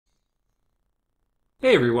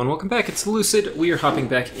Hey everyone, welcome back. It's Lucid. We are hopping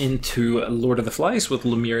back into Lord of the Flies with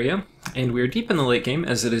Lemuria, and we are deep in the late game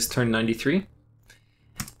as it is turn 93.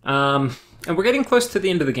 And we're getting close to the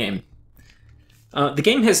end of the game. The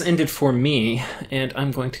game has ended for me, and I'm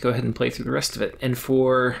going to go ahead and play through the rest of it. And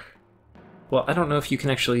for... well, I don't know if you can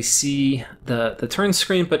actually see the turn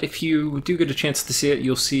screen, but if you do get a chance to see it,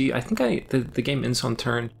 you'll see, I think the game ends on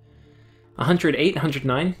turn 108,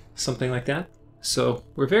 109, something like that. So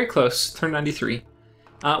we're very close, turn 93.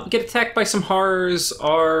 We get attacked by some horrors,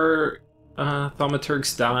 our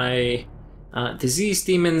thaumaturgs die, disease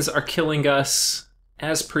demons are killing us,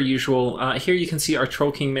 as per usual. Here you can see our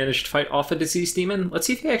Troll King managed to fight off a disease demon. Let's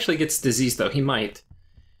see if he actually gets diseased, though. He might.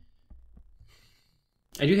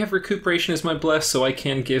 I do have recuperation as my bless, so I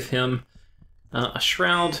can give him a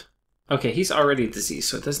shroud. Okay, he's already diseased,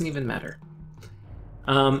 so it doesn't even matter.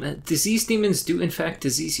 Disease demons do in fact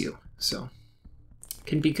disease you, so...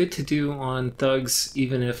 can be good to do on thugs,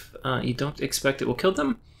 even if you don't expect it will kill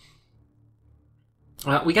them.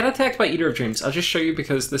 We got attacked by Eater of Dreams. I'll just show you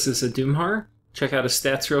because this is a Doom horror. Check out his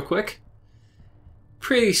stats real quick.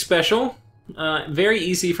 Pretty special. Very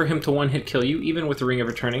easy for him to one-hit kill you, even with the Ring of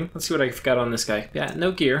Returning. Let's see what I've got on this guy. Yeah,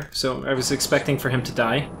 no gear, so I was expecting for him to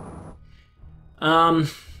die. And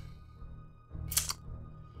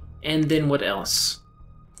then what else?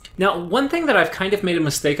 Now, one thing that I've kind of made a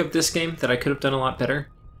mistake of this game that I could have done a lot better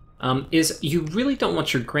is you really don't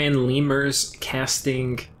want your Grand Lemurs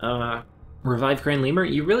casting Revive Grand Lemur.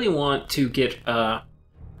 You really want to get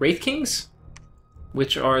Wraith Kings,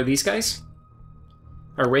 which are these guys,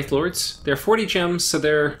 or Wraith Lords. They're 40 gems, so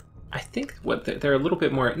they're, I think, what they're a little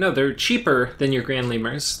bit more, no, they're cheaper than your Grand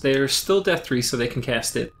Lemurs. They're still Death 3, so they can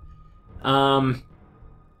cast it.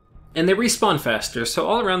 And they respawn faster, so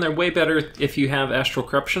all around they're way better if you have Astral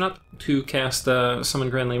Corruption up to cast Summon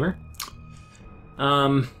Grand Lemur.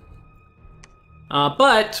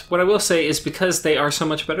 But what I will say is because they are so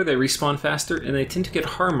much better, they respawn faster, and they tend to get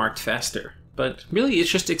horror marked faster. But really, it's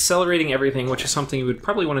just accelerating everything, which is something you would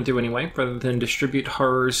probably want to do anyway, rather than distribute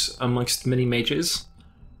horrors amongst many mages.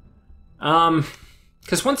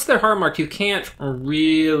 Because once they're horror marked, you can't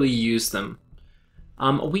really use them.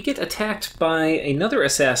 We get attacked by another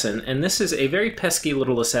assassin, and this is a very pesky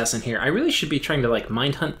little assassin here. I really should be trying to, like,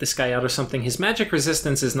 mind hunt this guy out or something. His magic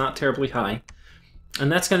resistance is not terribly high,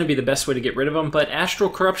 and that's going to be the best way to get rid of him, but Astral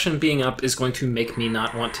Corruption being up is going to make me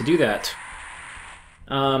not want to do that.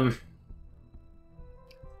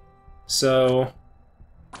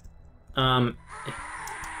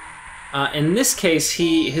 In this case,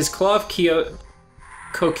 his Claw of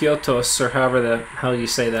Kokiotos, or however the hell you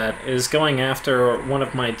say that, is going after one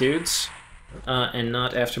of my dudes, and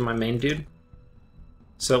not after my main dude.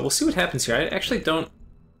 So we'll see what happens here. I actually don't...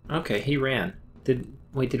 okay, he ran.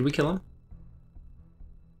 Wait, did we kill him?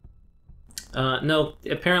 No,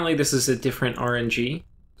 apparently this is a different RNG,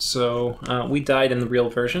 so we died in the real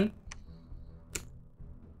version.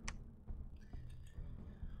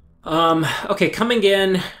 Okay, coming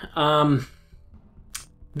in...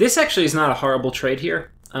 this actually is not a horrible trade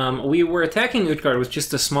here. We were attacking Utguard with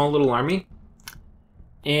just a small little army,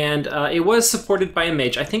 and it was supported by a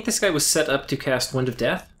mage. I think this guy was set up to cast Wind of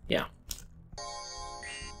Death. Yeah.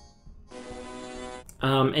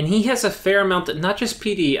 And he has a fair amount, not just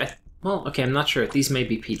PD. Well, okay, I'm not sure. These may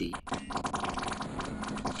be PD.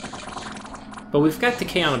 But we've got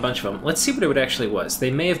Decay on a bunch of them. Let's see what it actually was. They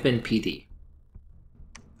may have been PD.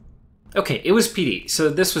 Okay, it was PD, so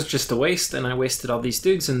this was just a waste, and I wasted all these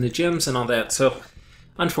dudes and the gems and all that, so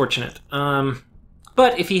unfortunate.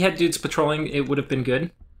 But if he had dudes patrolling, it would have been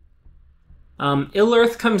good. Ill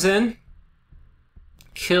Earth comes in,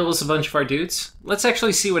 kills a bunch of our dudes. Let's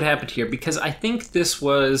actually see what happened here, because I think this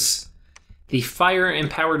was the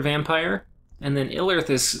fire-empowered vampire, and then Ill Earth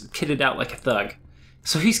is kitted out like a thug.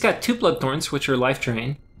 So he's got 2 blood thorns, which are life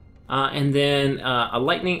drain, and then a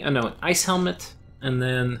lightning, an ice helmet, and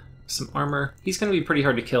then some armor. He's going to be pretty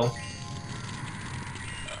hard to kill.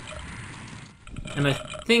 And I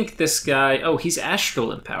think this guy... oh, he's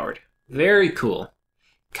astral empowered. Very cool.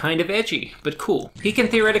 Kind of edgy, but cool. He can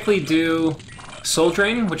theoretically do Soul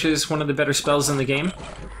Drain, which is one of the better spells in the game.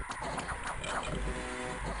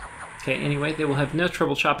 Okay, anyway, they will have no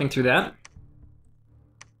trouble chopping through that.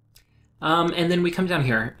 And then we come down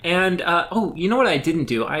here. And, oh, you know what I didn't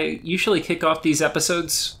do? I usually kick off these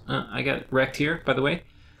episodes... I got wrecked here, by the way.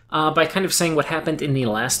 By kind of saying what happened in the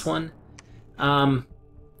last one. And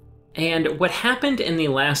what happened in the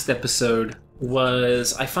last episode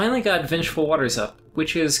was I finally got Vengeful Waters up,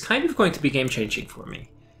 which is kind of going to be game-changing for me.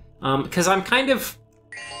 Because I'm kind of...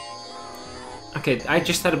 okay, I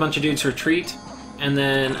just had a bunch of dudes retreat, and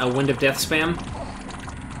then a Wind of Death spam.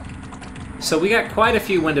 So we got quite a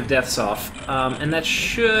few Wind of Deaths off, and that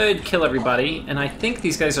should kill everybody, and I think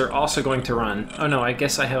these guys are also going to run. Oh no, I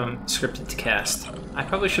guess I have them scripted to cast. I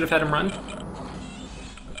probably should have had them run.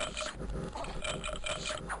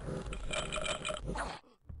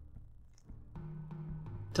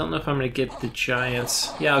 Don't know if I'm going to get the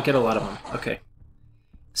giants. Yeah, I'll get a lot of them. Okay.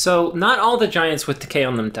 So, not all the giants with decay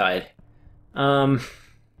on them died. I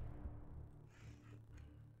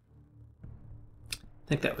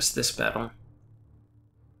think that was this battle.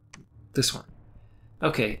 This one.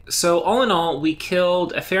 Okay, so all in all, we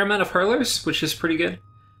killed a fair amount of hurlers, which is pretty good.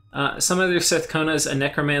 Some of their Sethkonas, a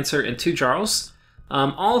necromancer, and 2 jarls.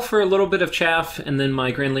 All for a little bit of chaff, and then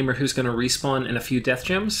my Grand Lemur who's going to respawn in a few death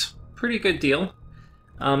gems. Pretty good deal.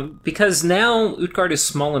 Because now Utguard is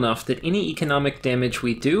small enough that any economic damage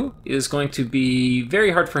we do is going to be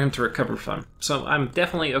very hard for him to recover from. So I'm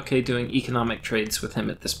definitely okay doing economic trades with him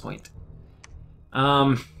at this point.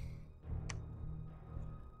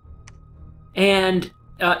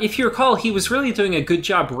 If you recall, he was really doing a good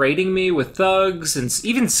job raiding me with thugs and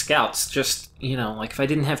even scouts. Just, you know, like if I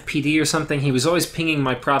didn't have PD or something, he was always pinging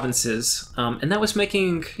my provinces. And that was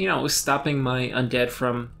making, you know, it was stopping my undead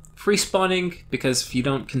from free spawning, because if you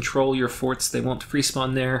don't control your forts, they won't free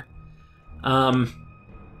spawn there. Okay,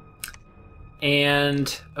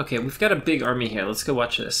 we've got a big army here. Let's go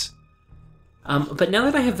watch this. But now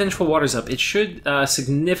that I have Vengeful Waters up, it should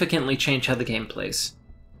significantly change how the game plays.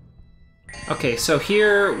 Okay, so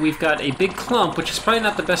here we've got a big clump, which is probably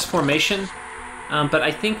not the best formation, but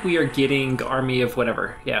I think we are getting Army of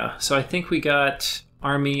whatever. Yeah, so I think we got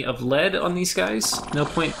Army of Lead on these guys. No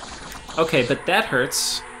point. Okay, but that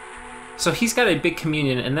hurts. So he's got a big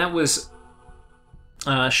communion, and that was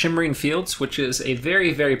Shimmering Fields, which is a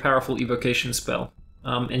very, very powerful evocation spell.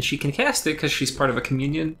 And she can cast it because she's part of a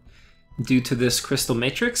communion due to this crystal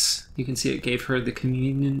matrix. You can see it gave her the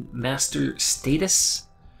communion master status.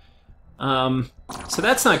 So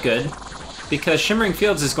that's not good, because Shimmering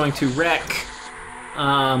Fields is going to wreck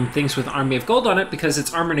things with Army of Gold on it, because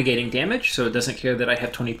it's armor negating damage, so it doesn't care that I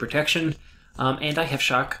have 20 protection, and I have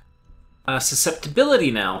shock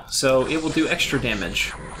susceptibility now, so it will do extra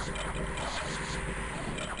damage.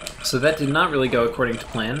 So that did not really go according to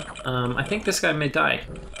plan. I think this guy may die.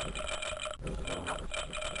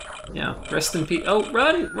 Yeah, rest in peace. Oh,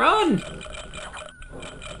 run! Run!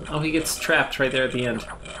 Oh, he gets trapped right there at the end.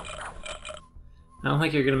 I don't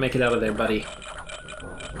think you're going to make it out of there, buddy.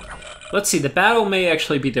 Let's see, the battle may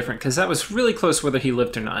actually be different, because that was really close whether he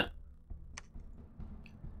lived or not.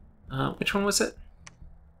 Which one was it?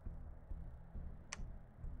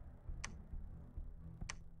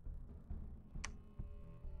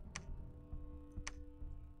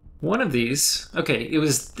 One of these. Okay, it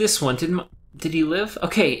was this one. Did he live?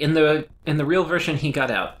 Okay, in the real version he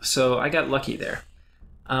got out, so I got lucky there.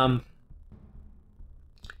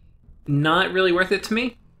 Not really worth it to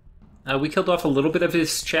me. We killed off a little bit of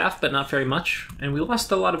his chaff, but not very much, and we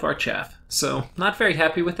lost a lot of our chaff, so not very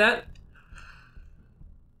happy with that.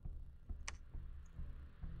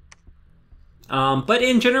 But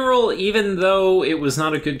in general, even though it was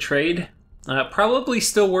not a good trade, probably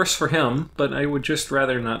still worse for him, but I would just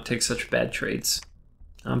rather not take such bad trades,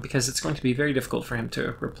 because it's going to be very difficult for him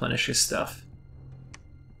to replenish his stuff.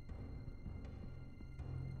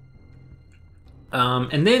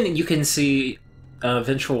 And then you can see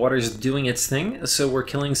Vengeful Waters doing its thing. So we're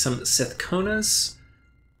killing some Sethkonas.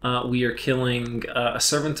 We are killing a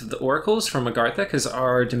Servant of the Oracles from Agartha, because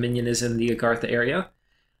our Dominion is in the Agartha area.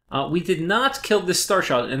 We did not kill this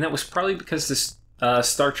Starchild, and that was probably because this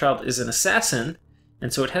Starchild is an assassin,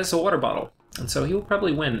 and so it has a water bottle. And so he will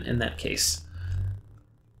probably win in that case.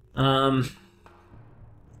 But,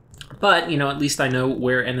 you know, at least I know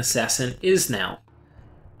where an assassin is now.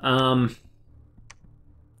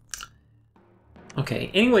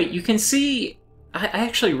 Okay, anyway, you can see, I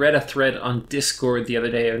actually read a thread on Discord the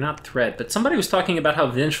other day, or not thread, but somebody was talking about how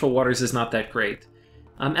Vengeful Waters is not that great.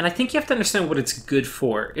 And I think you have to understand what it's good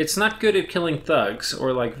for. It's not good at killing thugs,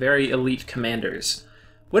 or like very elite commanders.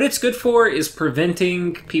 What it's good for is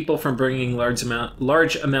preventing people from bringing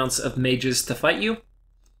large amounts of mages to fight you.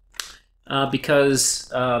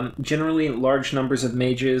 Because generally large numbers of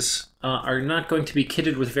mages are not going to be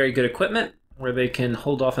kitted with very good equipment, where they can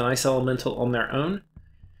hold off an ice elemental on their own.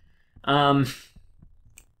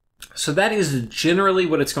 So that is generally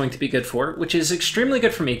what it's going to be good for, which is extremely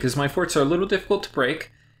good for me, because my forts are a little difficult to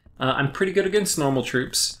break. I'm pretty good against normal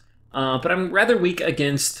troops, but I'm rather weak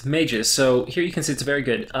against mages, so here you can see it's very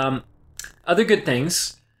good. Other good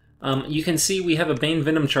things, you can see we have a Bane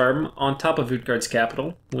Venom Charm on top of Utguard's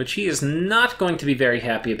capital, which he is not going to be very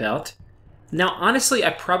happy about. Now, honestly, I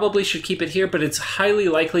probably should keep it here, but it's highly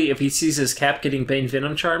likely if he sees his cap getting Bane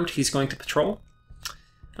Venom Charmed, he's going to patrol.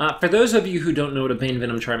 For those of you who don't know what a Bane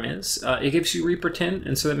Venom Charm is, it gives you Reaper 10,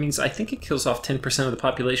 and so that means I think it kills off 10% of the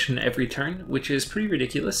population every turn, which is pretty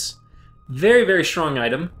ridiculous. Very, very strong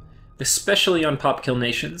item, especially on pop kill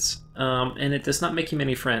nations, and it does not make you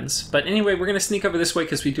many friends. But anyway, we're going to sneak over this way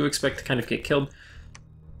because we do expect to kind of get killed.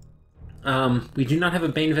 We do not have a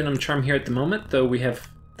Bane Venom Charm here at the moment, though we have...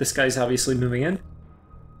 This guy's obviously moving in.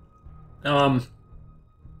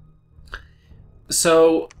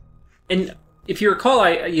 So, and if you recall,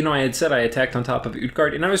 I had said I attacked on top of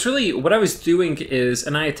Utguard, and I was really, what I was doing is,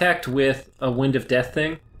 and I attacked with a Wind of Death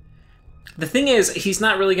thing. The thing is, he's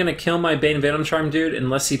not really going to kill my Bane Venom Charm dude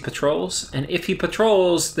unless he patrols, and if he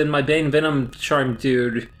patrols, then my Bane Venom Charm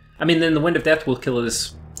dude, then the Wind of Death will kill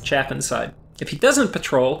his chap inside. If he doesn't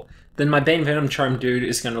patrol, then my Bane Venom Charm dude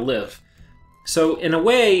is going to live. So, in a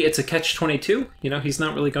way, it's a catch-22. He's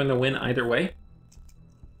not really going to win either way.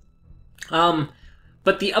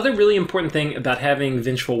 But the other really important thing about having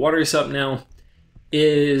Vengeful Waters up now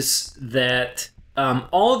is that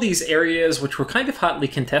all of these areas, which were kind of hotly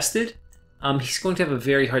contested, he's going to have a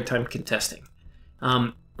very hard time contesting.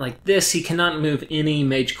 Like this, he cannot move any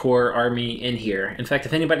Mage Corps army in here. In fact,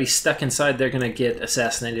 if anybody's stuck inside, they're going to get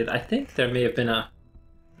assassinated. I think there may have been a...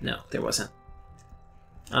 No, there wasn't.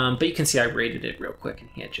 But you can see I rated it real quick, and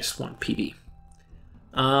he had just 1 PD.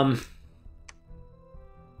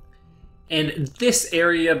 And this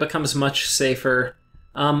area becomes much safer.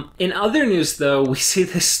 In other news, though, we see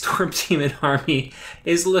this Storm Demon army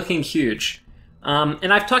is looking huge.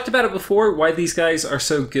 And I've talked about it before, why these guys are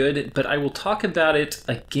so good, but I will talk about it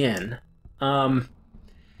again.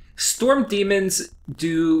 Storm Demons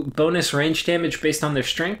do bonus range damage based on their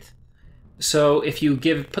strength. So if you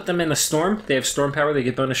put them in a storm, they have storm power, they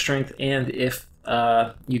get bonus strength, and if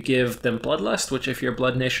you give them Bloodlust, which if you're a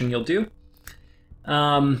Blood Nation you'll do,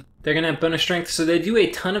 they're going to have bonus strength, so they do a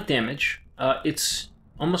ton of damage. It's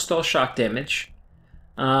almost all shock damage.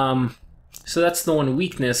 So that's the one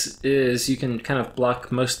weakness, is you can kind of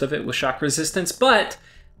block most of it with shock resistance, but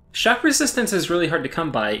shock resistance is really hard to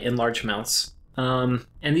come by in large amounts. And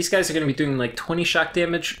these guys are going to be doing like 20 shock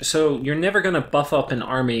damage, so you're never going to buff up an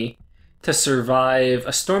army to survive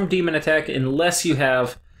a Storm Demon attack unless you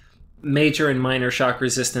have major and minor shock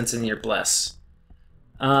resistance in your Bless.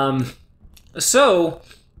 So,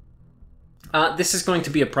 this is going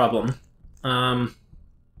to be a problem.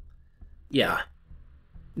 Yeah.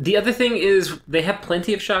 The other thing is, they have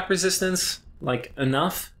plenty of shock resistance, like,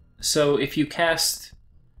 enough. So if you cast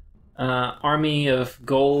Army of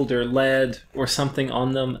Gold or Lead or something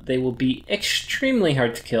on them, they will be extremely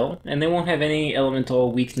hard to kill, and they won't have any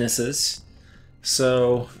elemental weaknesses.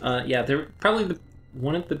 So, yeah, they're probably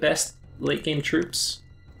one of the best late-game troops.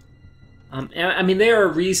 They are a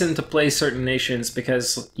reason to play certain nations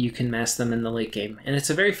because you can mass them in the late game, and it's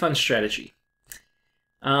a very fun strategy.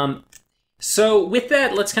 So with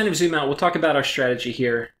that, let's kind of zoom out. We'll talk about our strategy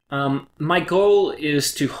here. My goal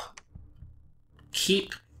is to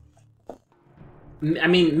keep...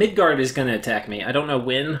 Midgard is going to attack me. I don't know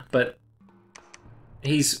when, but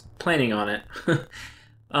he's planning on it.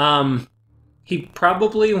 He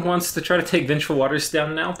probably wants to try to take Vengeful Waters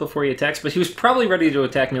down now before he attacks, but he was probably ready to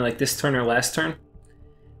attack me like this turn or last turn.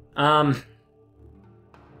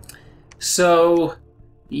 So,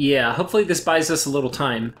 yeah, hopefully this buys us a little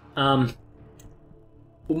time.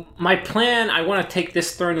 My plan, I want to take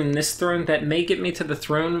this throne and this throne. That may get me to the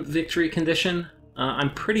throne victory condition.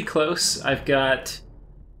 I'm pretty close. I've got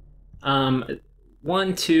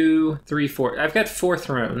 1, 2, 3, 4. I've got 4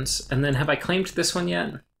 thrones. And then have I claimed this one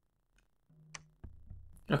yet?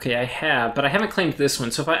 Okay, I have, but I haven't claimed this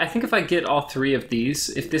one. So I think if I get all 3 of these,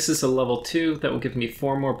 if this is a level 2, that will give me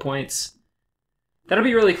 4 more points. That'll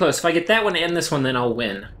be really close. If I get that one and this one, then I'll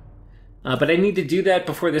win. But I need to do that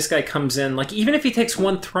before this guy comes in. Like, even if he takes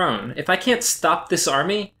 1 throne, if I can't stop this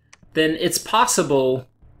army, then it's possible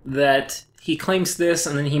that he claims this,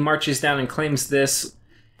 and then he marches down and claims this,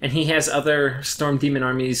 and he has other Storm Demon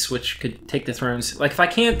armies which could take the thrones. Like,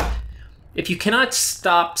 if you cannot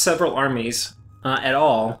stop several armies at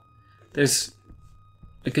all, there's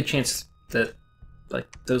a good chance that, like,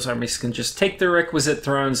 those armies can just take the requisite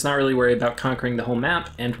thrones, not really worry about conquering the whole map,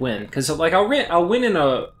 and win. Because, like, I'll win in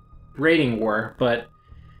a raiding war, but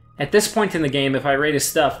at this point in the game, if I raid his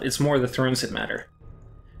stuff, it's more the thrones that matter.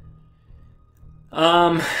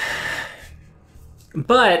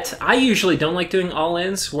 But I usually don't like doing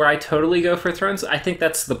all-ins where I totally go for thrones. I think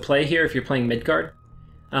that's the play here if you're playing Midgard.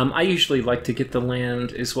 I usually like to get the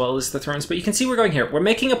land as well as the thrones, but you can see we're going here. We're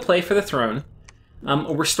making a play for the throne.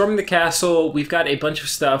 We're storming the castle. We've got a bunch of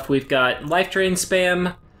stuff. We've got life drain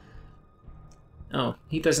spam. Oh,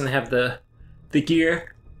 he doesn't have the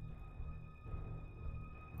gear.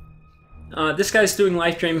 This guy's doing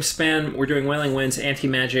life drain spam. We're doing Wailing Winds,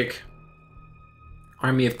 anti-magic,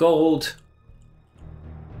 Army of Gold.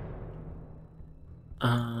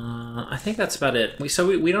 I think that's about it.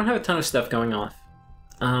 We don't have a ton of stuff going off.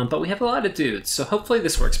 But we have a lot of dudes, so hopefully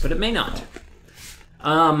this works, but it may not.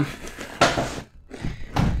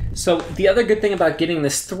 So the other good thing about getting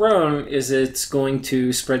this throne is it's going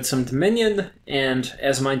to spread some dominion, and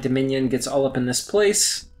as my dominion gets all up in this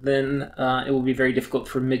place, then it will be very difficult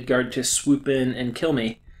for Midgard to swoop in and kill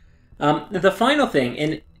me. The final thing,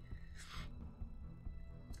 and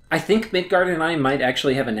I think Midgard and I might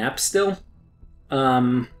actually have a nap still,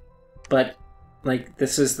 but like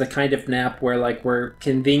this is the kind of nap where like we're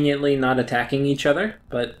conveniently not attacking each other,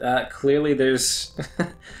 but clearly there's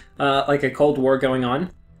like a Cold War going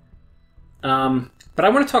on. But I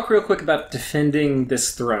want to talk real quick about defending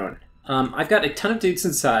this throne. I've got a ton of dudes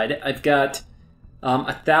inside. I've got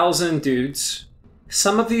 1,000 dudes.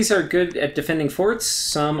 Some of these are good at defending forts.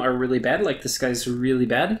 Some are really bad, like this guy's really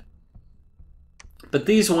bad. But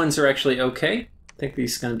these ones are actually okay. I think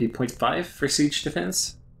these are going to be 0.5 for siege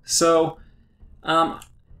defense. So, and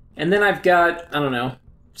then I've got, I don't know,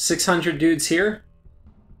 600 dudes here.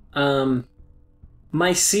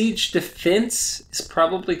 My siege defense is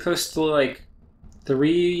probably close to like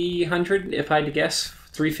 300, if I had to guess.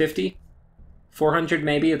 350. 400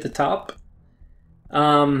 maybe at the top.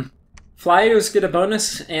 Flyers get a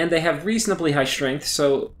bonus, and they have reasonably high strength,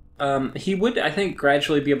 so he would, I think,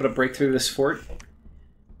 gradually be able to break through this fort.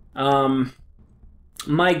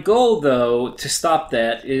 My goal, though, to stop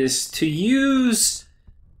that is to use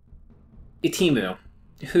Itimu,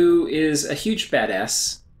 who is a huge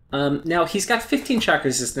badass. Now, he's got 15 shock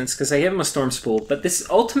resistance because I gave him a Storm Spool, but this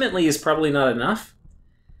ultimately is probably not enough.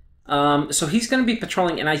 So he's going to be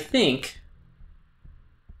patrolling, and I think...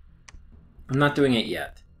 I'm not doing it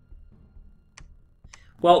yet.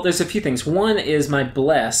 Well, there's a few things. One is my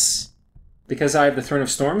Bless, because I have the Throne of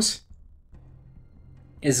Storms,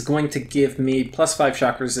 is going to give me +5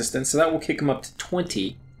 shock resistance, so that will kick him up to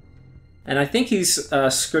 20. And I think he's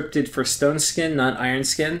scripted for Stone Skin, not Iron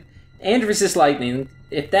Skin, and Resist Lightning.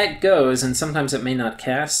 If that goes, and sometimes it may not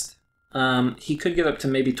cast, he could get up to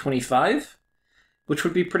maybe 25, which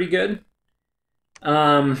would be pretty good.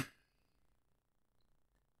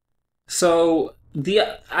 So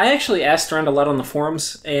I actually asked around a lot on the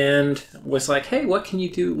forums and was like, hey, what can you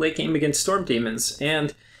do late game against Storm Demons?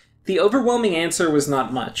 And the overwhelming answer was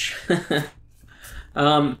not much.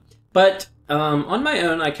 But on my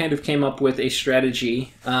own, I kind of came up with a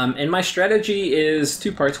strategy. And my strategy is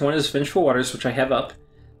two parts. One is Vengeful Waters, which I have up.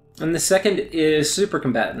 And the second is Super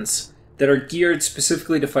Combatants that are geared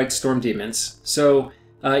specifically to fight Storm Demons. So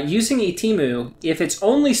using Itimu, if it's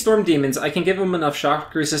only Storm Demons, I can give him enough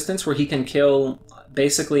shock resistance where he can kill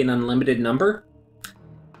basically an unlimited number.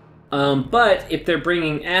 But if they're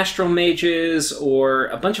bringing Astral Mages or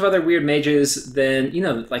a bunch of other weird mages, then, you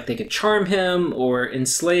know, like they could charm him or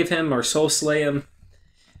enslave him or soul slay him.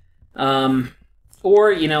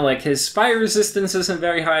 Or, you know, like his fire resistance isn't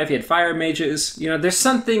very high if he had fire mages. You know, there's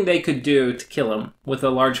something they could do to kill him with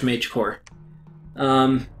a large mage core.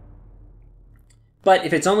 But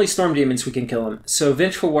if it's only Storm Demons, we can kill him. So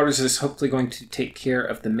Vengeful Waters is hopefully going to take care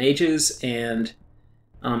of the mages, and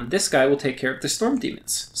this guy will take care of the Storm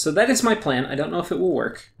Demons. So that is my plan. I don't know if it will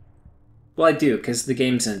work. Well, I do, because the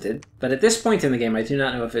game's ended. But at this point in the game, I do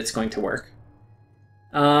not know if it's going to work.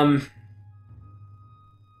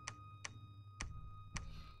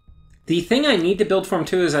 The thing I need to build for him,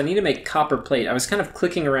 too, is I need to make copper plate. I was kind of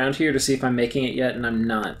clicking around here to see if I'm making it yet, and I'm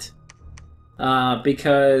not.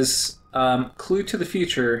 Because... clue to the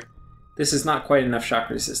future, this is not quite enough shock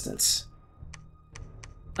resistance.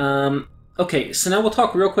 Okay, so now we'll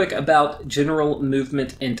talk real quick about general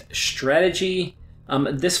movement and strategy.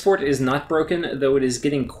 This fort is not broken, though it is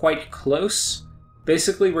getting quite close.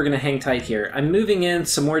 Basically, we're going to hang tight here. I'm moving in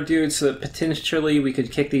some more dudes so that potentially we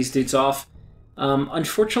could kick these dudes off.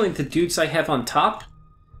 Unfortunately, the dudes I have on top,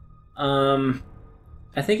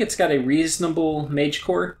 I think it's got a reasonable mage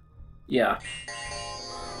core. Yeah.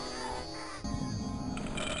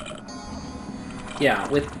 Yeah,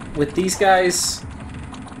 with these guys...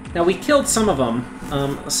 Now, we killed some of them,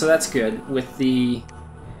 so that's good, with the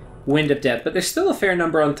Wind of Death, but there's still a fair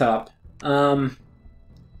number on top.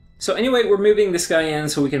 So anyway, we're moving this guy in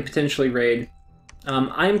so we can potentially raid.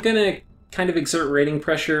 I'm going to kind of exert raiding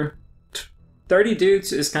pressure. 30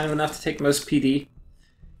 dudes is kind of enough to take most PD.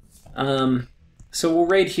 So we'll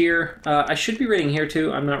raid here. I should be raiding here,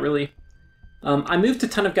 too. I'm not really I moved a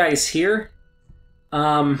ton of guys here.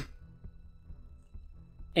 And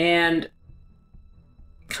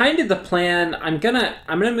kind of the plan, I'm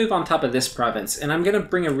gonna move on top of this province, and I'm gonna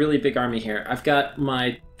bring a really big army here. I've got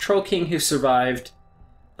my Troll King who survived.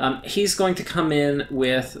 He's going to come in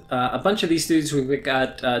with a bunch of these dudes. We've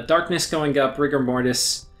got Darkness going up, Rigor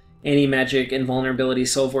Mortis, Anti-Magic, Invulnerability,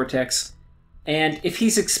 Soul Vortex. And if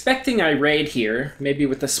he's expecting I raid here, maybe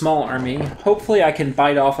with a small army, hopefully I can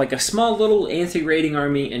bite off like a small little anti-raiding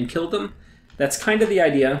army and kill them. That's kind of the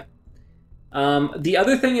idea. The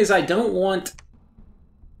other thing is I don't want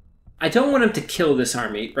him to kill this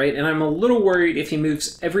army, right? And I'm a little worried if he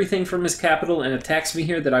moves everything from his capital and attacks me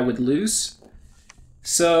here that I would lose.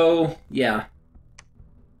 So, yeah.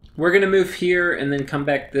 We're going to move here and then come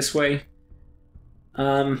back this way.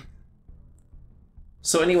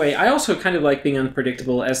 So anyway, I also kind of like being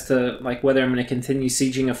unpredictable as to like whether I'm going to continue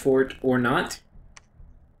sieging a fort or not.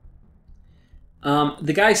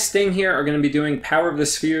 The guys staying here are going to be doing Power of the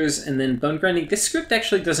Spheres and then Bone Grinding. This script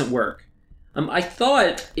actually doesn't work. I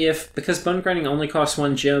thought because Bone Grinding only costs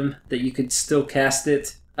 1 gem, that you could still cast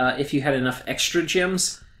it if you had enough extra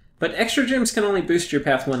gems. But extra gems can only boost your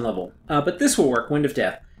Path 1 level. But this will work, Wind of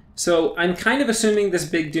Death. So I'm kind of assuming this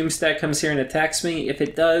big Doomstack comes here and attacks me. If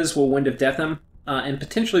it does, we'll Wind of Death him. And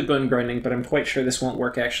potentially Bone Grinding, but I'm quite sure this won't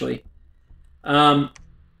work, actually. So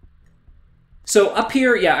up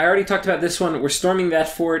here, yeah, I already talked about this one. We're storming that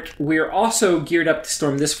fort. We're also geared up to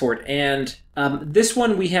storm this fort. And this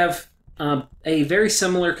one, we have a very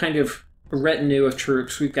similar kind of retinue of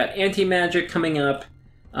troops. We've got Anti-Magic coming up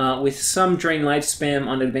with some Drain Life Spam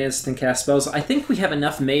on Advanced and Cast Spells. I think we have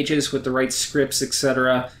enough mages with the right scripts,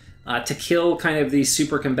 etc., to kill kind of these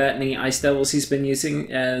super combatant ice devils he's been using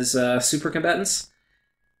as super combatants.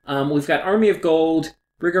 We've got Army of Gold,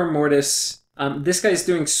 Rigor Mortis. This guy's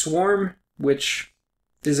doing Swarm, which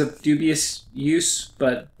is of dubious use,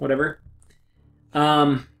 but whatever.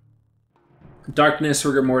 Darkness,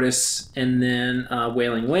 Rigor Mortis, and then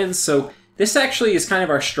Wailing Winds. So this actually is kind of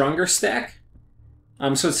our stronger stack.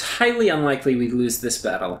 So it's highly unlikely we lose this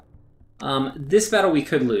battle. This battle we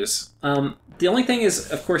could lose. The only thing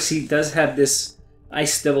is, of course, he does have this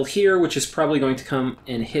Ice Devil here, which is probably going to come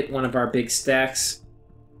and hit one of our big stacks.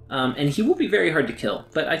 And he will be very hard to kill,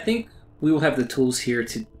 but I think we will have the tools here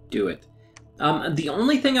to do it. The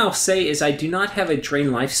only thing I'll say is I do not have a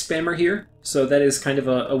Drain Life Spammer here, so that is kind of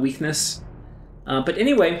a weakness. But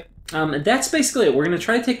anyway, that's basically it. We're going to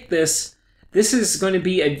try to take this. This is going to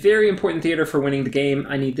be a very important theater for winning the game.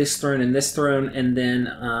 I need this throne, and then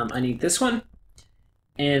I need this one,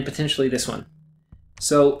 and potentially this one.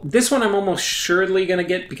 So this one I'm almost surely going to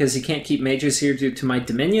get because he can't keep mages here due to my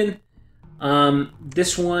Dominion.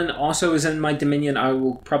 This one also is in my Dominion. I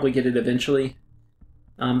will probably get it eventually,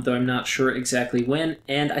 though I'm not sure exactly when.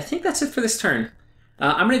 And I think that's it for this turn.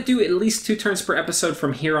 I'm going to do at least 2 turns per episode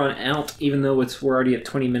from here on out, even though we're already at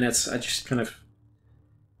 20 minutes. I just kind of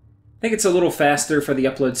think it's a little faster for the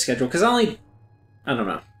upload schedule, because I don't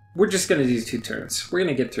know. We're just going to do 2 turns. We're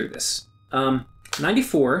going to get through this.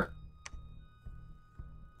 94.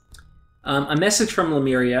 A message from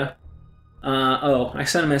Lemuria. Oh, I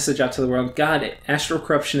sent a message out to the world. God, Astral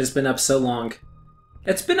Corruption has been up so long.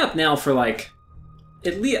 It's been up now for like,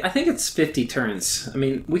 at least, I think it's 50 turns. I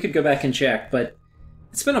mean, we could go back and check, but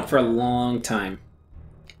it's been up for a long time.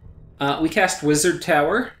 We cast Wizard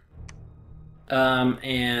Tower.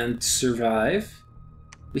 And survive.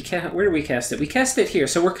 Where do we cast it? We cast it here.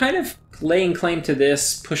 So we're kind of laying claim to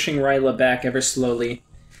this, pushing Ryla back ever slowly.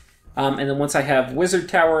 And then once I have Wizard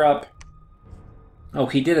Tower up... Oh,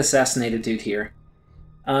 he did assassinate a dude here.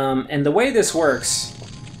 And the way this works...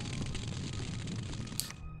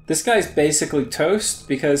 This guy's basically toast,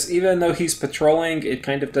 because even though he's patrolling, it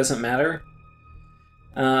kind of doesn't matter.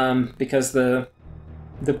 Because the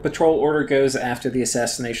patrol order goes after the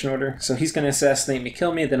assassination order. So he's going to assassinate me,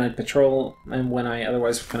 kill me, then I'd patrol, and when I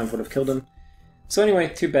otherwise kind of would have killed him. So anyway,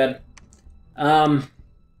 too bad.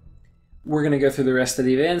 We're going to go through the rest of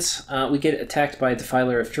the events. We get attacked by a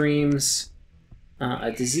Defiler of Dreams.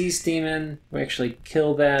 A Disease Demon. We actually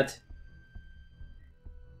kill that.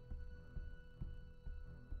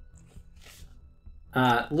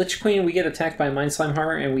 Lich Queen, we get attacked by Mind Slime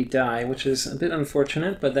Hammer and we die, which is a bit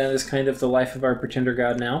unfortunate, but that is kind of the life of our Pretender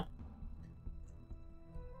God now.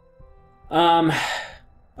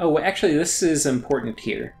 Oh, actually, this is important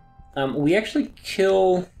here. We actually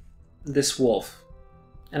kill this wolf,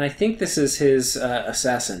 and I think this is his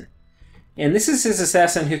assassin. And this is his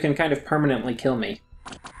assassin who can kind of permanently kill me.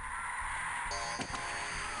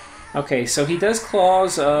 Okay, so he does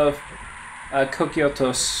Claws of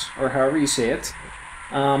Kokiotos, or however you say it.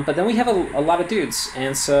 But then we have a lot of dudes,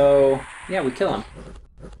 and so, yeah, we kill him.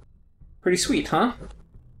 Pretty sweet, huh?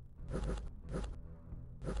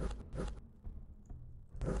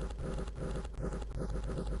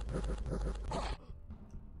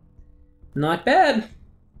 Not bad.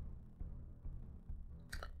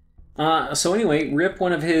 So anyway, rip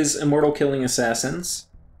one of his immortal killing assassins.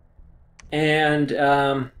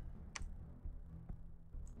 And,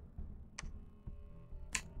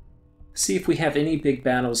 see if we have any big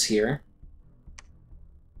battles here.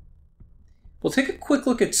 We'll take a quick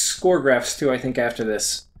look at score graphs, too, I think, after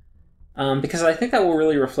this. Because I think that will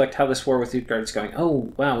really reflect how this war with Utguard is going.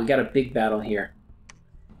 Oh, wow, we got a big battle here.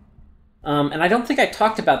 And I don't think I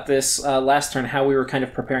talked about this last turn, how we were kind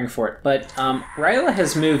of preparing for it. But Ryla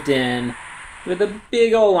has moved in with a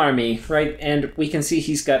big ol' army, right? And we can see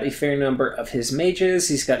he's got a fair number of his mages.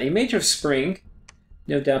 He's got a Mage of Spring,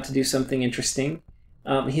 no doubt to do something interesting.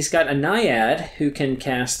 He's got a Naiad who can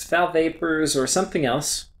cast Foul Vapors or something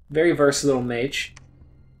else. Very versatile mage.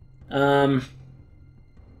 We've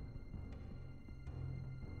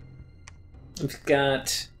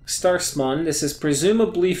got Starspawn. This is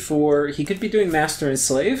presumably for... He could be doing Master and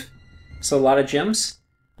Slave, so a lot of gems.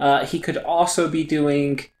 He could also be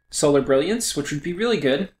doing Solar Brilliance, which would be really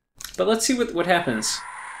good. But let's see what happens.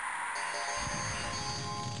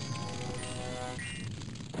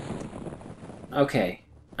 Okay.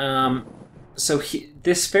 So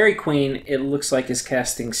this Fairy Queen, it looks like, is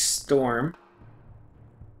casting Storm.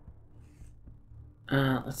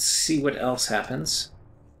 Let's see what else happens.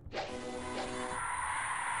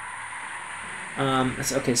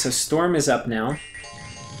 Okay, so Storm is up now.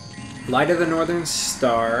 Light of the Northern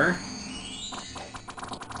Star.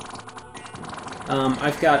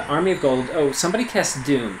 I've got Army of Gold. Oh, somebody cast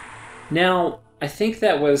Doom. Now, I think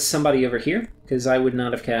that was somebody over here, because I would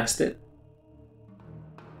not have cast it.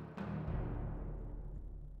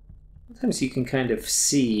 Sometimes you can kind of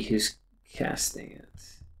see who's casting it.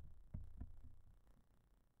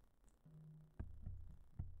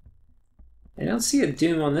 I don't see a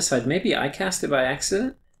Doom on this side. Maybe I cast it by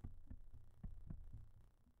accident?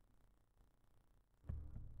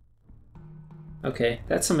 Okay,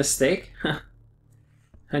 that's a mistake.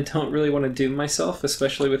 I don't really want to doom myself,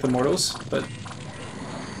 especially with Immortals, but...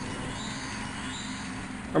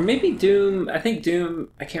 Or maybe Doom... I think Doom...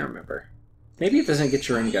 I can't remember. Maybe it doesn't get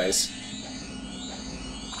your own guys.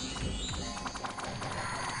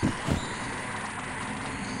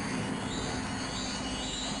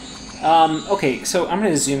 Okay, so I'm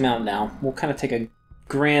going to zoom out now. We'll kind of take a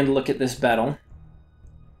grand look at this battle.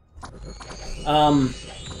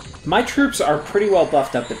 My troops are pretty well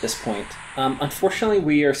buffed up at this point. Unfortunately,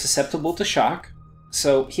 we are susceptible to shock,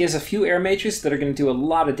 so he has a few air mages that are going to do a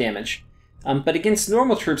lot of damage. But against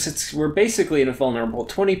normal troops, we're basically invulnerable.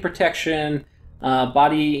 20 protection,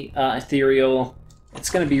 body ethereal. It's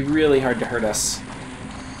going to be really hard to hurt us.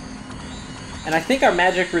 And I think our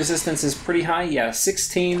magic resistance is pretty high. Yeah,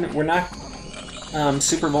 16. We're not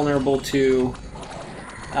super vulnerable to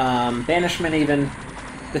banishment even.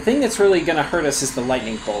 The thing that's really going to hurt us is the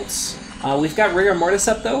lightning bolts. We've got Rigor Mortis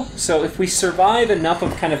up though, so if we survive enough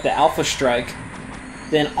of kind of the Alpha Strike,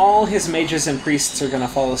 then all his mages and priests are going to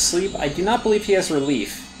fall asleep. I do not believe he has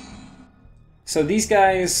relief. So these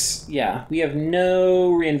guys, yeah, we have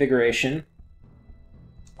no reinvigoration.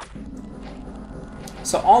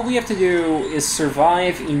 So all we have to do is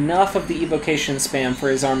survive enough of the evocation spam for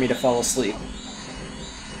his army to fall asleep.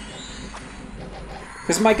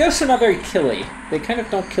 Because my ghosts are not very killy. They kind of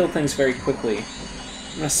don't kill things very quickly.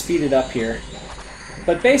 I'm going to speed it up here.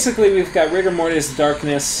 But basically we've got Rigor Mortis,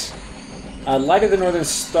 Darkness, Light of the Northern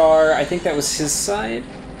Star, I think that was his side.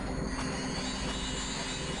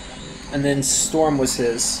 And then Storm was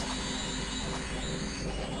his.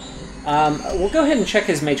 We'll go ahead and check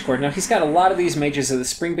his mage cord. Now, he's got a lot of these mages of the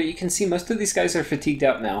spring, but you can see most of these guys are fatigued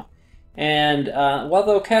out now. And while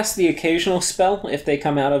they'll cast the occasional spell if they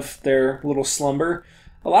come out of their little slumber,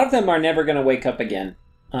 a lot of them are never going to wake up again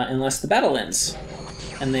unless the battle ends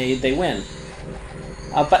and they win.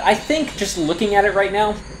 But I think, just looking at it right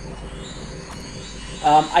now,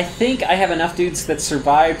 I think I have enough dudes that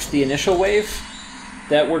survived the initial wave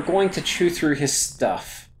that we're going to chew through his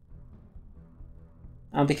stuff.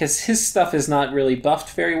 Because his stuff is not really buffed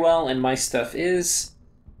very well, and my stuff is.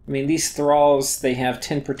 I mean, these thralls, they have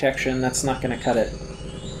 10 protection, that's not going to cut it.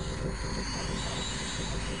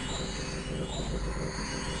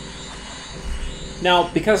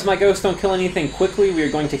 Now, because my ghosts don't kill anything quickly, we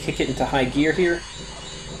are going to kick it into high gear here.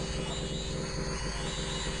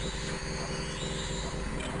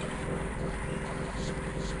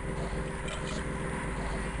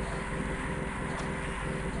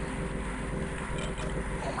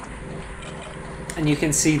 and you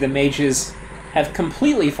can see the mages have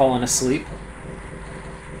completely fallen asleep.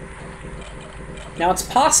 Now, it's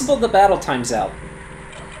possible the battle time's out,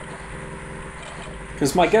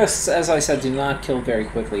 because my ghosts, as I said, do not kill very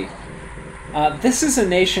quickly. This is a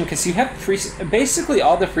nation, because you have basically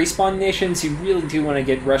all the free spawn nations, you really do want to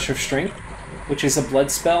get Rush of Strength, which is a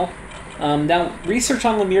blood spell. Now, research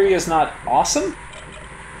on Lemuria is not awesome.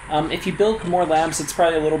 If you build more labs, it's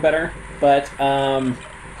probably a little better, but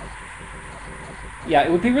yeah,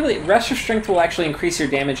 it would be really... Rush of Strength will actually increase your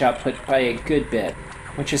damage output by a good bit,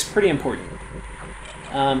 which is pretty important.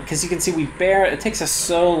 Because you can see it takes us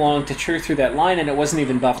so long to chew through that line, and it wasn't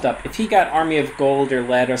even buffed up. If he got Army of Gold or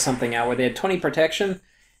Lead or something out where they had 20 protection,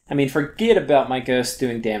 I mean, forget about my ghost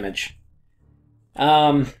doing damage.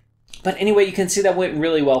 But anyway, you can see that went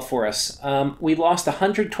really well for us. We lost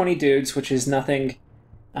 120 dudes, which is nothing,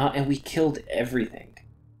 and we killed everything.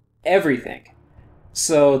 Everything.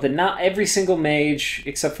 So not every single mage,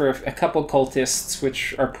 except for a couple cultists,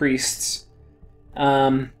 which are priests.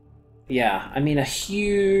 Yeah, I mean, a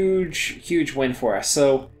huge, huge win for us.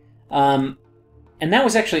 So, and that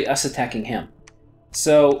was actually us attacking him.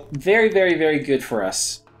 So, very, very, very good for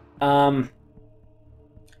us.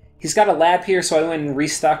 He's got a lab here, so I went and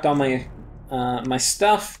restocked all my my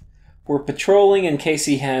stuff. We're patrolling in case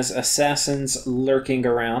he has assassins lurking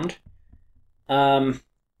around.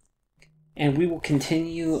 And we will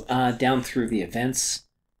continue down through the events.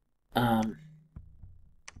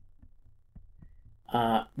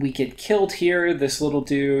 We get killed here, this little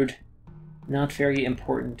dude. Not very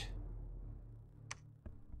important.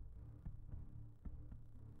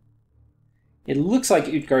 It looks like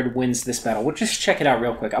Utguard wins this battle. We'll just check it out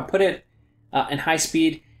real quick. I'll put it in high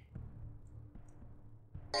speed.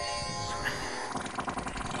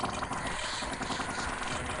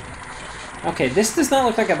 Okay, this does not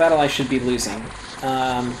look like a battle I should be losing.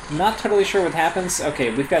 Not totally sure what happens.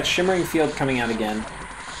 Okay, we've got Shimmering Field coming out again.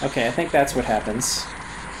 Okay, I think that's what happens.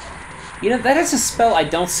 You know, that is a spell I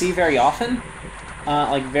don't see very often.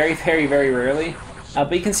 Like, very, very, very rarely.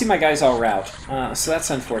 But you can see my guys all rout. So that's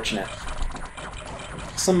unfortunate.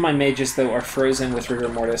 Some of my mages, though, are frozen with Rigor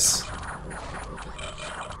Mortis.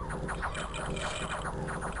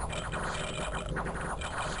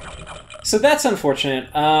 So that's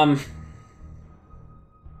unfortunate.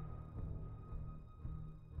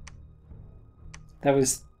 That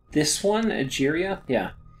was this one, Egeria?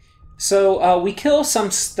 Yeah. So, we kill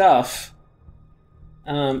some stuff.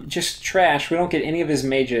 Just trash. We don't get any of his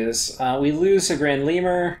mages. We lose a Grand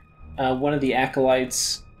Lemur, one of the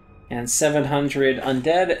Acolytes, and 700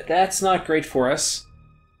 undead. That's not great for us.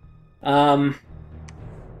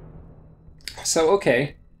 So,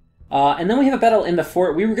 okay. And then we have a battle in the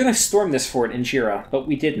fort. We were going to storm this fort in Jira, but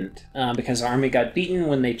we didn't, because our army got beaten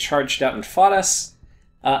when they charged out and fought us.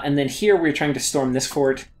 And then here we're trying to storm this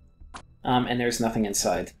fort, and there's nothing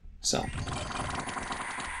inside. So.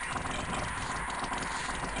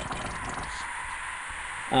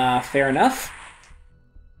 Fair enough.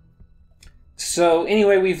 So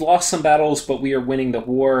anyway, we've lost some battles, but we are winning the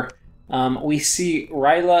war. We see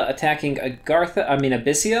Ryla attacking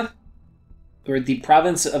Abyssia, or the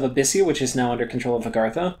province of Abyssia, which is now under control of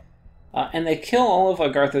Agartha. And they kill all of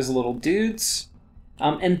Agartha's little dudes.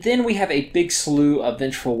 And then we have a big slew of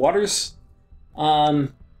Vengeful Waters.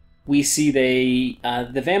 We see the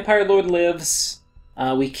Vampire Lord lives.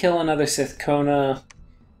 We kill another Sith Kona.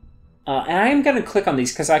 And I am going to click on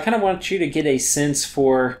these because I kind of want you to get a sense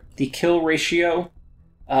for the kill ratio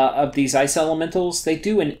of these ice elementals. They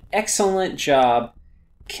do an excellent job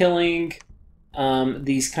killing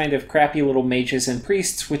these kind of crappy little mages and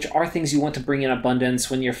priests, which are things you want to bring in abundance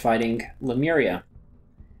when you're fighting Lemuria.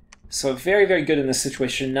 So very, very good in this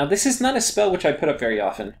situation. Now, this is not a spell which I put up very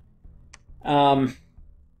often.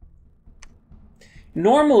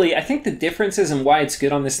 Normally, I think the differences and why it's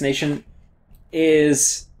good on this nation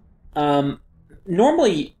is...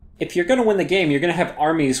 normally, if you're going to win the game, you're going to have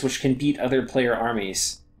armies which can beat other player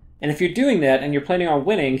armies. And if you're doing that and you're planning on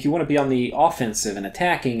winning, you want to be on the offensive and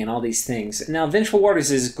attacking and all these things. Now, Vengeful Waters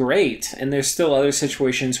is great, and there's still other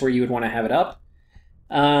situations where you would want to have it up.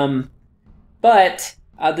 But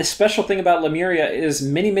the special thing about Lemuria is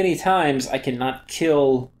many, many times I cannot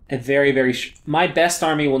kill a very, very... my best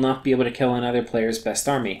army will not be able to kill another player's best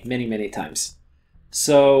army many, many times.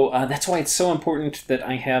 So that's why it's so important that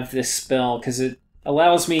I have this spell, because it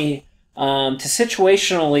allows me to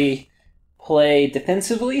situationally play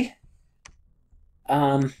defensively.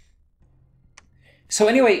 So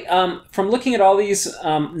anyway, from looking at all these,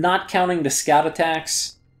 not counting the scout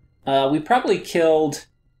attacks, we probably killed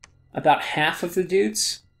about half of the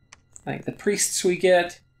dudes. Like the priests we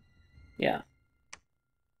get, yeah.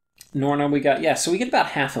 Norna we got? Yeah, so we get about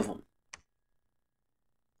half of them.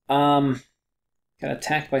 Got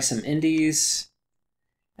attacked by some indies.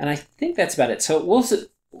 And I think that's about it. So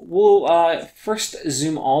we'll first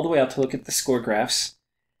zoom all the way out to look at the score graphs.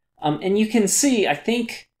 And you can see, I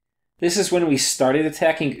think this is when we started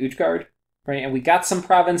attacking Utguard, right? And we got some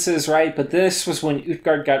provinces, right? But this was when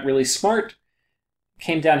Utguard got really smart,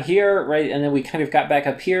 came down here, right? And then we kind of got back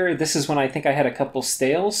up here. This is when I think I had a couple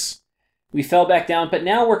stales. We fell back down, but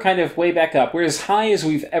now we're kind of way back up. We're as high as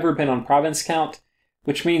we've ever been on province count,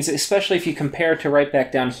 which means, especially if you compare to right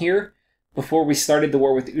back down here, before we started the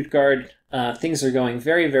war with Utgard, things are going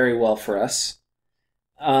very, very well for us.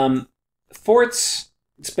 Forts,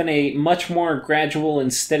 it's been a much more gradual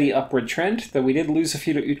and steady upward trend, though we did lose a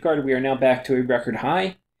few to Utgard. We are now back to a record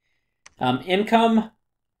high. Income,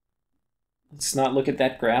 let's not look at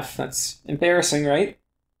that graph. That's embarrassing, right?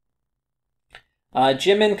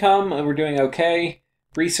 Gym income, we're doing okay.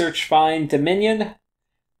 Research, fine. Dominion,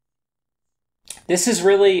 this is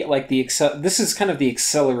really like this is kind of the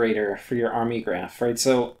accelerator for your army graph, right?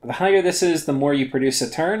 So the higher this is, the more you produce a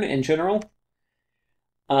turn in general.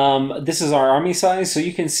 This is our army size, so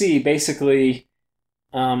you can see basically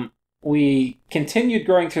we continued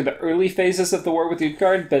growing through the early phases of the war with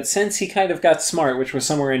Utgard, but since he kind of got smart, which was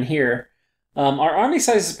somewhere in here, our army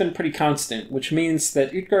size has been pretty constant, which means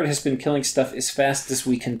that Utgard has been killing stuff as fast as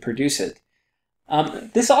we can produce it.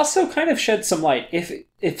 This also kind of sheds some light.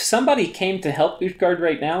 If somebody came to help Utgard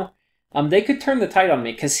right now, they could turn the tide on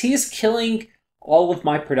me, because he is killing all of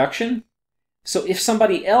my production. So if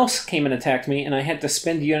somebody else came and attacked me, and I had to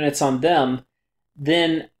spend units on them,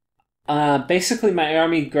 then basically my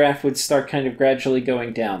army graph would start kind of gradually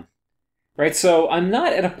going down. Right, so I'm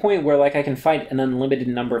not at a point where like I can fight an unlimited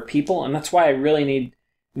number of people, and that's why I really need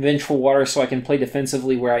Vengeful Water so I can play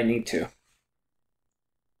defensively where I need to.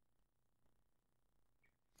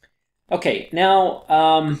 Okay,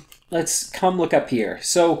 now let's come look up here.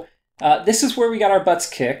 So this is where we got our butts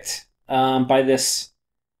kicked by this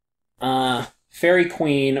Fairy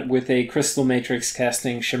Queen with a Crystal Matrix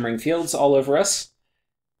casting Shimmering Fields all over us.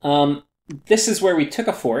 This is where we took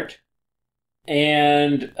a fort,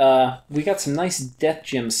 and we got some nice Death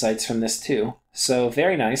Gem sites from this too. So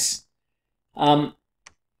very nice. Now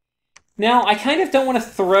I kind of don't want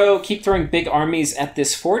to keep throwing big armies at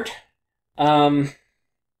this fort.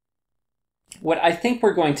 What I think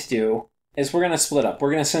we're going to do is we're going to split up.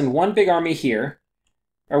 We're going to send one big army here,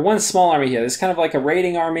 or one small army here. It's kind of like a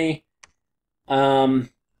raiding army.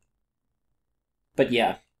 But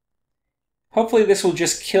yeah. Hopefully this will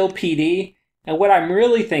just kill PD. And what I'm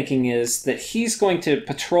really thinking is that he's going to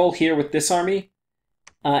patrol here with this army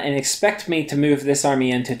and expect me to move this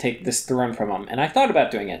army in to take this throne from him. And I thought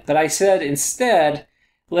about doing it, but I said instead,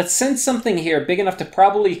 let's send something here big enough to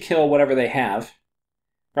probably kill whatever they have.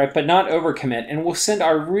 Right, but not overcommit, and we'll send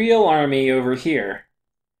our real army over here.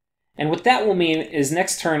 And what that will mean is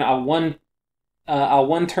next turn I'll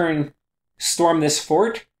one turn storm this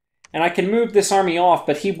fort, and I can move this army off,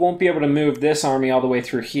 but he won't be able to move this army all the way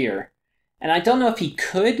through here. And I don't know if he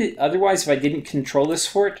could, otherwise if I didn't control this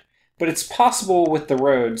fort, but it's possible with the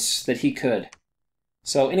roads that he could.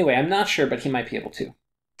 So anyway, I'm not sure, but he might be able to.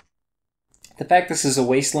 The fact this is a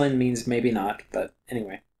wasteland means maybe not, but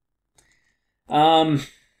anyway.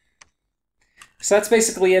 So that's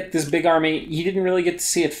basically it, this big army. You didn't really get to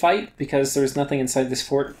see it fight because there's nothing inside this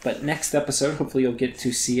fort, but next episode, hopefully you'll get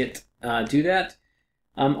to see it do that.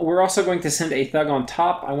 We're also going to send a thug on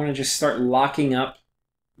top. I want to just start locking up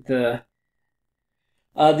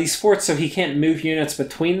these forts so he can't move units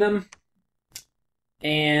between them.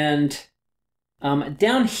 And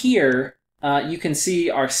down here, you can see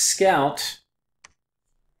our scout.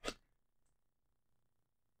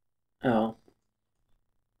 Oh.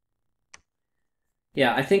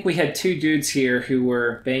 Yeah, I think we had two dudes here who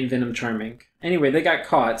were Bane, Venom, Charming. Anyway, they got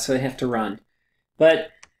caught, so they have to run.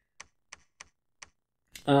 But,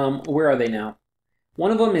 where are they now?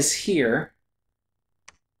 One of them is here.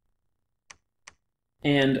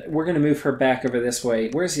 And we're going to move her back over this way.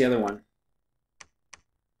 Where's the other one?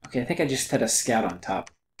 Okay, I think I just had a scout on top.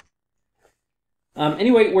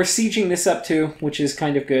 Anyway, we're sieging this up too, which is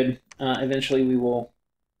kind of good. Eventually we will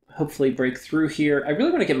hopefully break through here. I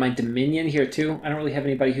really want to get my Dominion here too. I don't really have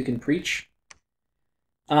anybody who can preach.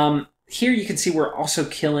 Here you can see we're also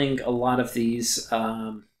killing a lot of these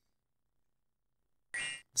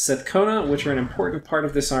Sethkona, which are an important part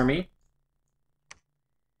of this army.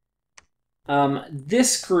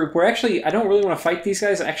 This group, I don't really want to fight these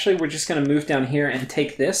guys. Actually, we're just going to move down here and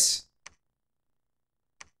take this.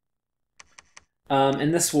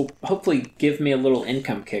 And this will hopefully give me a little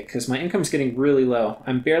income kick, because my income's getting really low.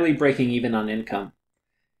 I'm barely breaking even on income.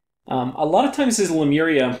 A lot of times as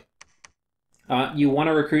Lemuria, you want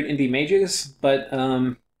to recruit indie mages, but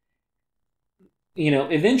you know,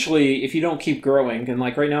 eventually, if you don't keep growing, and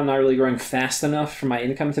like right now, I'm not really growing fast enough for my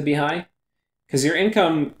income to be high, because your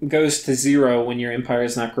income goes to 0 when your empire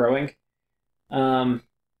is not growing.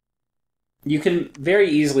 You can very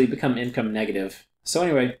easily become income negative. So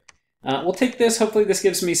anyway, we'll take this. Hopefully, this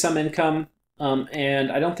gives me some income.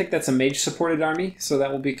 And I don't think that's a mage-supported army, so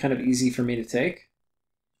that will be kind of easy for me to take.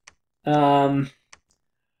 The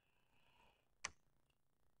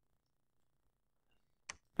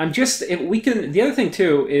other thing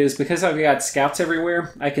too is because I've got scouts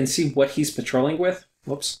everywhere, I can see what he's patrolling with.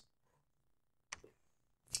 Whoops.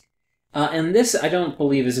 And this, I don't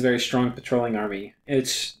believe, is a very strong patrolling army.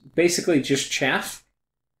 It's basically just chaff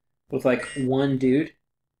with like one dude.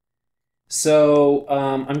 So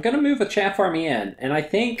I'm going to move a chaff army in, and I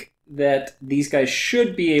think that these guys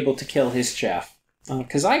should be able to kill his chaff.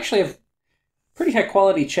 Because I actually have pretty high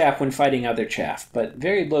quality chaff when fighting other chaff, but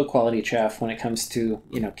very low quality chaff when it comes to,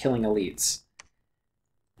 you know, killing elites.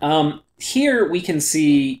 Here we can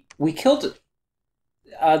see we killed.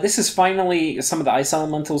 This is finally some of the ice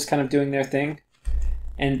elementals kind of doing their thing,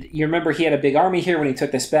 and you remember he had a big army here when he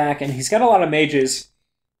took this back, and he's got a lot of mages.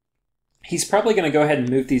 He's probably going to go ahead and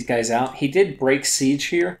move these guys out. He did break siege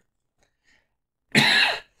here.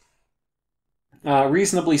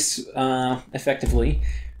 Reasonably effectively.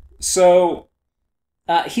 So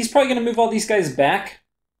he's probably going to move all these guys back.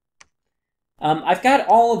 I've got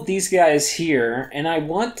all of these guys here, and I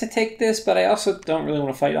want to take this, but I also don't really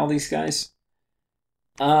want to fight all these guys.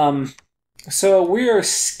 So we are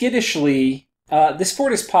skittishly... this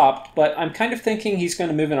fort is popped, but I'm kind of thinking he's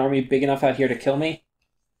going to move an army big enough out here to kill me.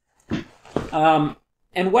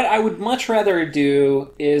 And what I would much rather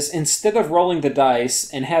do is, instead of rolling the dice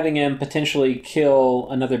and having him potentially kill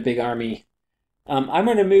another big army, I'm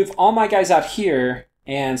going to move all my guys out here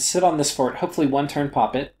and sit on this fort, hopefully one turn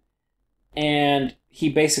pop it, and he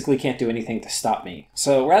basically can't do anything to stop me.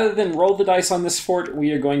 So rather than roll the dice on this fort,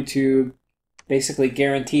 we are going to basically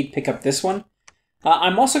guaranteed pick up this one.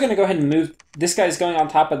 I'm also going to go ahead and move... This guy's going on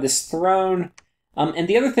top of this throne. And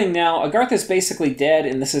the other thing now, Agartha is basically dead,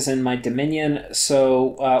 and this is in my dominion,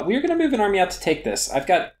 so we're going to move an army out to take this. I've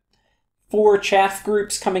got 4 chaff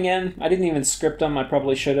groups coming in. I didn't even script them, I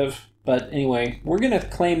probably should have. But anyway, we're going to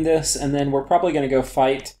claim this, and then we're probably going to go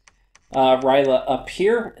fight Ryla up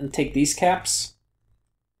here and take these caps.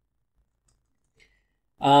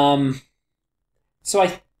 So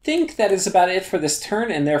I think that is about it for this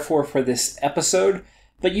turn, and therefore for this episode.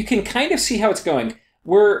 But you can kind of see how it's going.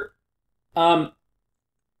 We're...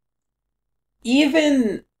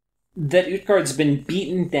 even that Utguard's been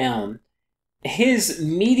beaten down, his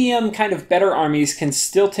medium kind of better armies can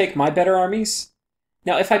still take my better armies.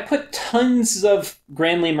 Now, if I put tons of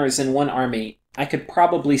Grand Lemurs in one army, I could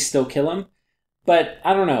probably still kill him. But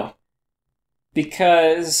I don't know.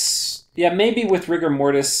 Because, yeah, maybe with Rigor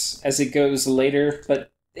Mortis as it goes later,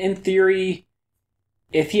 but in theory,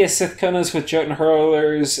 if he has Sithkonas with Jotun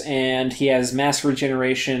Hurlers, and he has Mass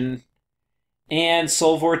Regeneration, and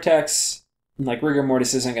Soul Vortex... like, Rigor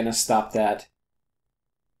Mortis isn't going to stop that.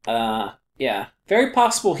 Yeah. Very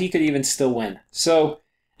possible he could even still win. So,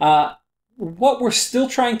 what we're still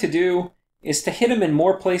trying to do is to hit him in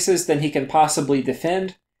more places than he can possibly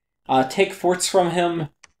defend, take forts from him,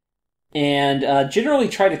 and generally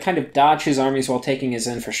try to kind of dodge his armies while taking his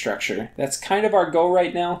infrastructure. That's kind of our goal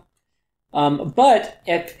right now. But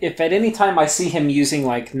if at any time I see him using,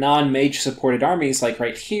 like, non-mage supported armies, like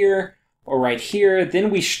right here or right here, then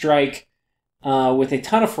we strike... with a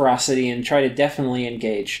ton of ferocity and try to definitely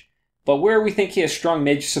engage. But where we think he has strong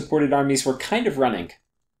mage-supported armies, we're kind of running.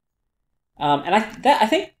 And I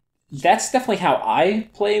think that's definitely how I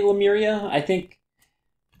play Lemuria. I think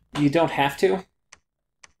you don't have to.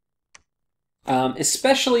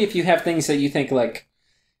 Especially if you have things that you think, like,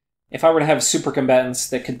 if I were to have super combatants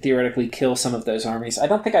that could theoretically kill some of those armies. I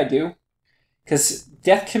don't think I do. Because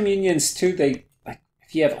Death Communions, too,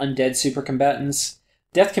 if you have undead super combatants...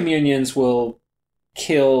 Death Communions will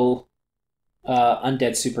kill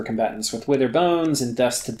undead super combatants with Wither Bones and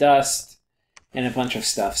Dust to Dust and a bunch of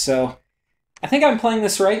stuff. So I think I'm playing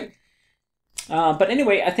this right. But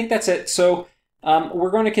anyway, I think that's it. So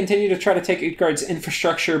we're going to continue to try to take Utguard's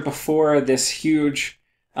infrastructure before this huge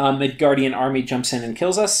Midgardian army jumps in and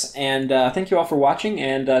kills us. And thank you all for watching,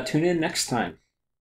 and tune in next time.